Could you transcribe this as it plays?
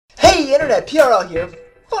Hey Internet, PRL here.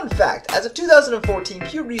 Fun fact, as of 2014,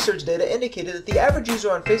 Pew Research data indicated that the average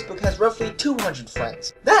user on Facebook has roughly 200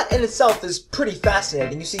 friends. That in itself is pretty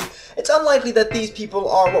fascinating. You see, it's unlikely that these people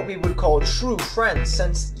are what we would call true friends,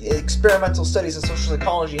 since experimental studies in social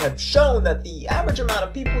psychology have shown that the average amount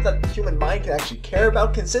of people that the human mind can actually care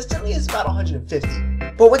about consistently is about 150.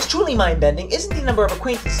 But what's truly mind-bending isn't the number of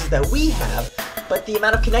acquaintances that we have, but the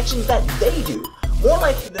amount of connections that they do. More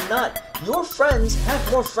likely than not, your friends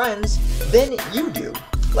have more friends than you do.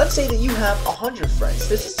 Let's say that you have 100 friends.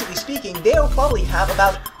 Statistically speaking, they'll probably have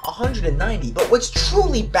about 190. But what's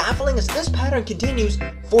truly baffling is this pattern continues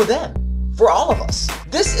for them. For all of us.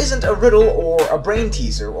 This isn't a riddle or a brain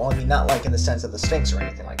teaser, well, I mean, not like in the sense of the Sphinx or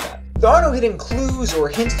anything like that. There are no hidden clues or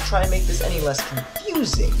hints to try and make this any less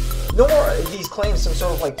confusing. Nor are these claims some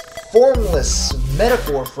sort of like formless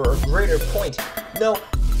metaphor for a greater point. No.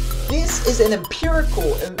 This is an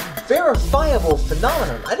empirical and verifiable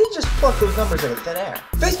phenomenon. I didn't just pluck those numbers out of thin air.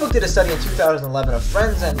 Facebook did a study in 2011 of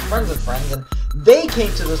friends and friends of friends, and they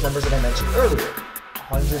came to those numbers that I mentioned earlier.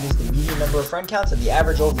 100 is the median number of friend counts, and the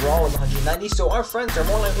average overall is 190, so our friends are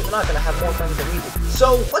more likely than not going to have more friends than we do.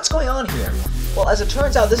 So, what's going on here? Well, as it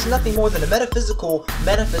turns out, this is nothing more than a metaphysical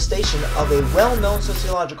manifestation of a well-known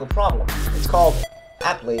sociological problem. It's called,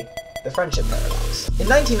 aptly, the friendship paradox. In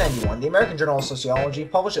 1991, the American Journal of Sociology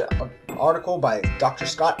published an article by Dr.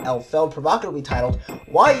 Scott L. Feld provocatively titled,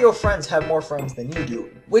 "Why Your Friends Have More Friends Than You Do,"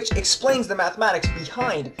 which explains the mathematics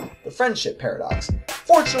behind the friendship paradox.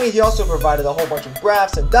 Fortunately, he also provided a whole bunch of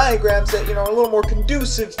graphs and diagrams that, are a little more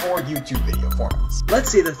conducive for YouTube video formats. Let's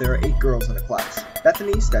say that there are 8 girls in a class.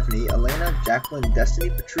 Bethany, Stephanie, Elena, Jacqueline, Destiny,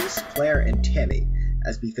 Patrice, Claire, and Tammy.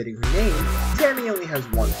 As befitting her name, Tammy only has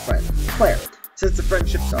one friend, Claire. Since the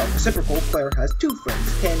friendships are reciprocal, Claire has 2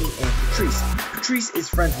 friends, Tammy and Patrice. Patrice is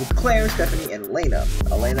friends with Claire, Stephanie, and Elena.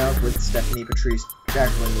 Elena with Stephanie, Patrice,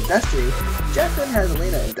 Jacqueline, and Destiny. Jacqueline has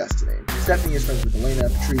Elena and Destiny. Stephanie is friends with Elena,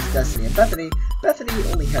 Patrice, Destiny, and Bethany. Bethany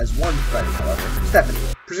only has one friend, however, Stephanie,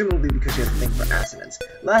 presumably because she has a thing for assonance.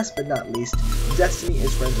 Last but not least, Destiny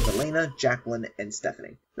is friends with Elena, Jacqueline, and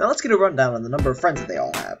Stephanie. Now let's get a rundown on the number of friends that they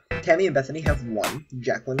all have. Tammy and Bethany have 1,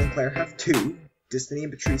 Jacqueline and Claire have 2, Destiny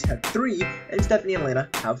and Patrice have 3, and Stephanie and Elena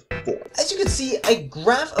have 4. As you can see, a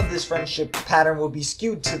graph of this friendship pattern will be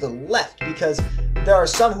skewed to the left because there are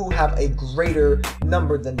some who have a greater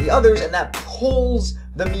number than the others, and that pulls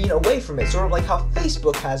the mean away from it. Sort of like how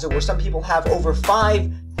Facebook has it, where some people have over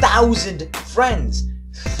 5,000 friends.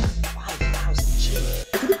 5,000, gee.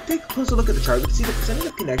 If we take a closer look at the chart, we can see the percentage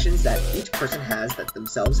of connections that each person has that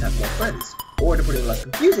themselves have more friends. Or to put it in a less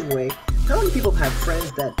confusing way, how many people have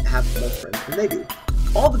friends that have more friends than they do?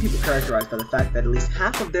 All the people characterized by the fact that at least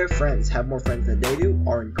half of their friends have more friends than they do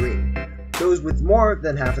are in green. Those with more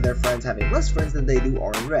than half of their friends having less friends than they do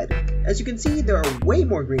are in red. As you can see, there are way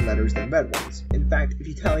more green letters than red ones. In fact, if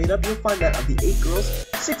you tally it up, you'll find that of the 8 girls,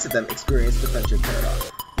 6 of them experienced the friendship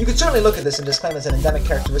paradox. You could certainly look at this and disclaim it's an endemic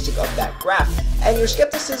characteristic of that graph, and your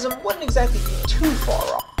skepticism wouldn't exactly be too far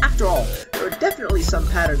off. After all, there are definitely some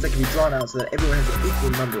patterns that can be drawn out so that everyone has an equal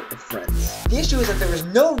number of friends. The issue is that there is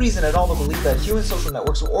no reason at all to believe that human social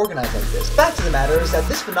networks will organize like this. Fact of the matter is that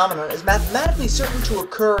this phenomenon is mathematically certain to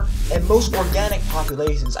occur in most organic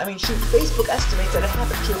populations. I mean, shoot, Facebook estimates that it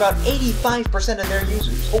happens to about 85% of their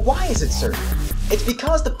users. But why is it certain? It's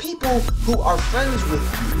because the people who are friends with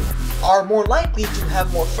you are more likely to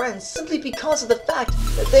have more friends simply because of the fact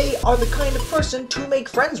that they are the kind of person to make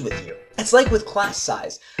friends with you. It's like with class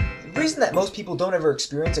size. The reason that most people don't ever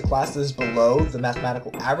experience a class that is below the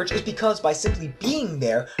mathematical average is because by simply being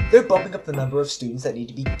there, they're bumping up the number of students that need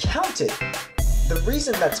to be counted. The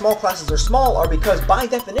reason that small classes are small are because, by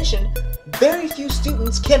definition, very few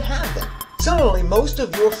students can have them. Similarly, most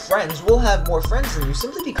of your friends will have more friends than you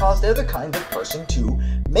simply because they're the kind of person to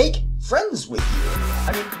make friends with you.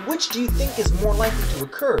 I mean, which do you think is more likely to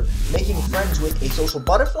occur? Making friends with a social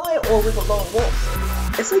butterfly or with a lone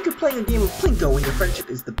wolf? It's like you're playing a game of Plinko and your friendship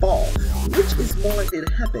is the ball. Which is more likely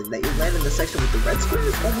to happen, that you land in the section with the red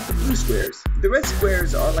squares or with the blue squares? The red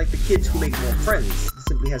squares are like the kids who make more friends. It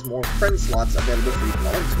simply has more friend slots available for you to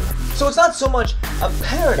belong to. So it's not so much a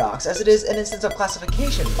paradox as it is an instance of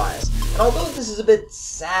classification bias. And although this is a bit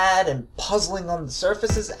sad and puzzling on the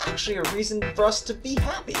surface, it's actually a reason for us to be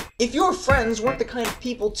happy. If your friends weren't the kind of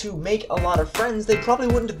people to make a lot of friends, they probably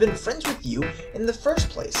wouldn't have been friends with you in the first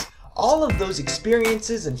place. All of those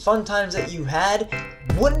experiences and fun times that you had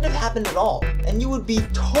wouldn't have happened at all, and you would be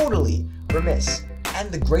totally remiss. And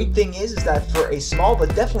the great thing is that for a small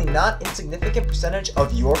but definitely not insignificant percentage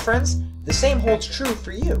of your friends, the same holds true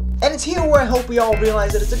for you. And it's here where I hope we all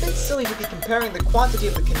realize that it's a bit silly to be comparing the quantity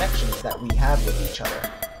of the connections that we have with each other,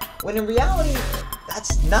 when in reality,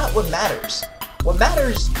 that's not what matters. What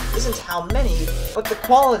matters isn't how many, but the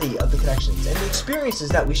quality of the connections and the experiences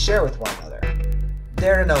that we share with one another.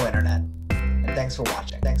 Dare to know, Internet. And thanks for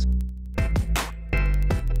watching. Thanks.